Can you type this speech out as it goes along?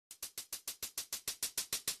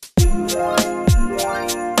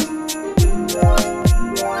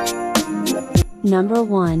Number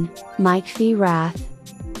 1, Mike Pirath.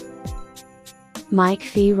 Mike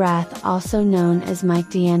Pirath, also known as Mike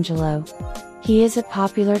D'Angelo. He is a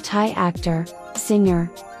popular Thai actor,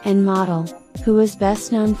 singer, and model, who is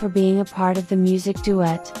best known for being a part of the music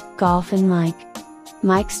duet, Golf and Mike.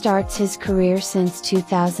 Mike starts his career since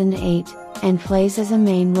 2008, and plays as a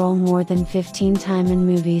main role more than 15 times in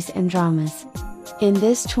movies and dramas. In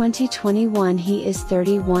this 2021 he is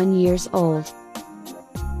 31 years old.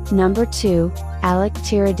 Number 2, Alek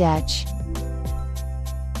Teeradetch.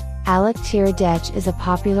 Alek Teeradetch is a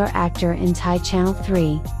popular actor in Thai Channel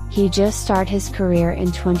 3. He just started his career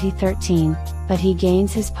in 2013, but he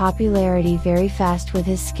gains his popularity very fast with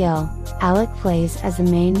his skill. Alek plays as a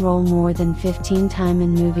main role more than 15 times in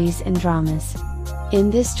movies and dramas.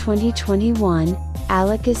 In this 2021,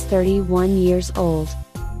 Alek is 31 years old.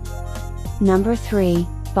 Number 3,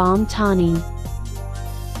 Tanin.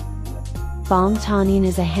 Tanin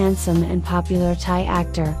is a handsome and popular Thai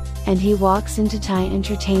actor, and he walks into Thai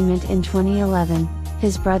entertainment in 2011.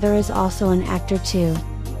 His brother is also an actor too.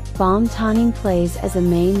 Tanin plays as a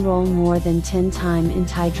main role more than 10 times in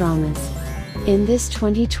Thai dramas. In this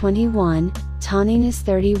 2021, Tanin is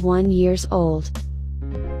 31 years old.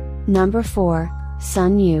 Number 4,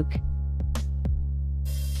 Yuke.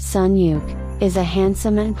 Yuke is a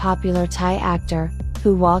handsome and popular Thai actor,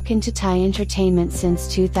 who walked into Thai entertainment since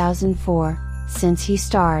 2004. Since he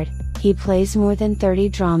starred, he plays more than 30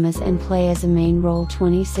 dramas and play as a main role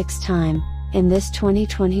 26 times. In this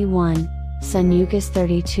 2021, Yuke is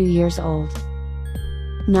 32 years old.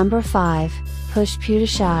 Number 5,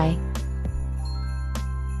 Puttichai.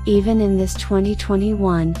 Even in this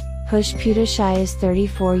 2021, Puttichai is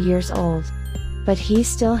 34 years old. But he's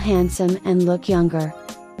still handsome and look younger.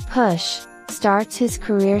 Push starts his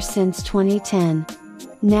career since 2010.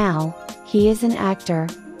 Now, he is an actor,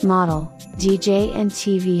 model, DJ and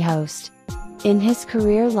TV host. In his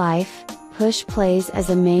career life, Push plays as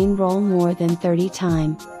a main role more than 30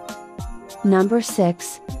 times. Number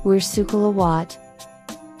 6, Weir Sukollawat.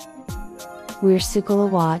 Weir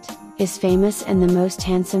Sukollawat is famous and the most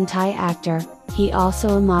handsome Thai actor. He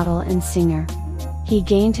also a model and singer. He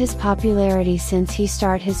gained his popularity since he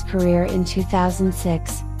started his career in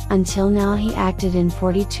 2006. Until now he acted in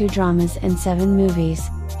 42 dramas and 7 movies,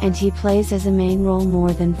 and he plays as a main role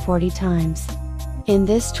more than 40 times. In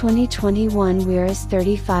this 2021 Weir is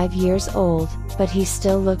 35 years old, but he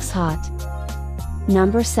still looks hot.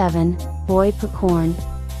 Number 7, Pakorn.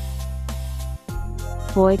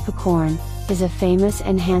 Pakorn is a famous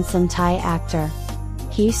and handsome Thai actor.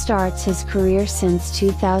 He starts his career since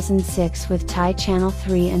 2006 with Thai Channel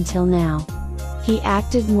 3 until now. He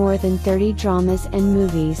acted more than 30 dramas and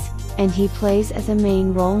movies, and he plays as a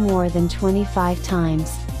main role more than 25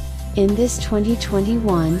 times. In this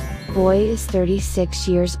 2021, Boy is 36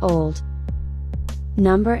 years old.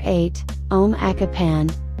 Number 8,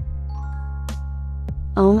 Akapan.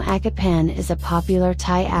 Akapan is a popular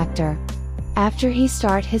Thai actor. After he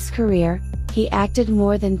started his career, he acted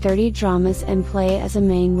more than 30 dramas and play as a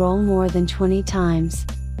main role more than 20 times.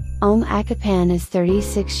 Akapan is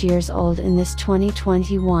 36 years old in this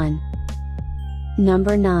 2021.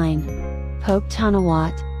 Number 9,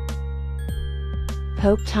 Thanawat.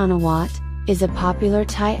 Thanawat is a popular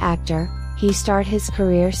Thai actor. He started his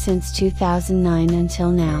career since 2009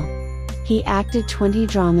 until now. He acted 20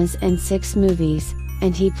 dramas and 6 movies,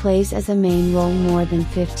 and he plays as a main role more than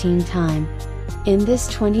 15 times. In this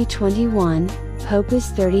 2021, Pope is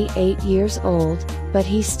 38 years old, but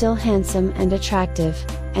he's still handsome and attractive,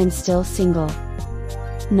 and still single.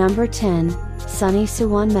 Number 10,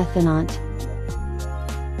 Suwanmethanont.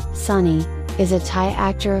 Sunny is a Thai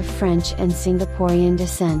actor of French and Singaporean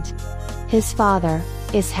descent. His father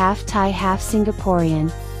is half Thai, half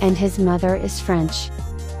Singaporean, and his mother is French.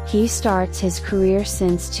 He starts his career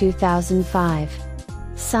since 2005.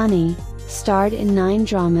 Sunny starred in 9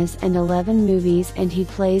 dramas and 11 movies, and he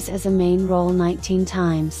plays as a main role 19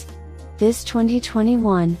 times. This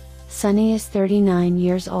 2021, Sunny is 39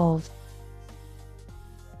 years old.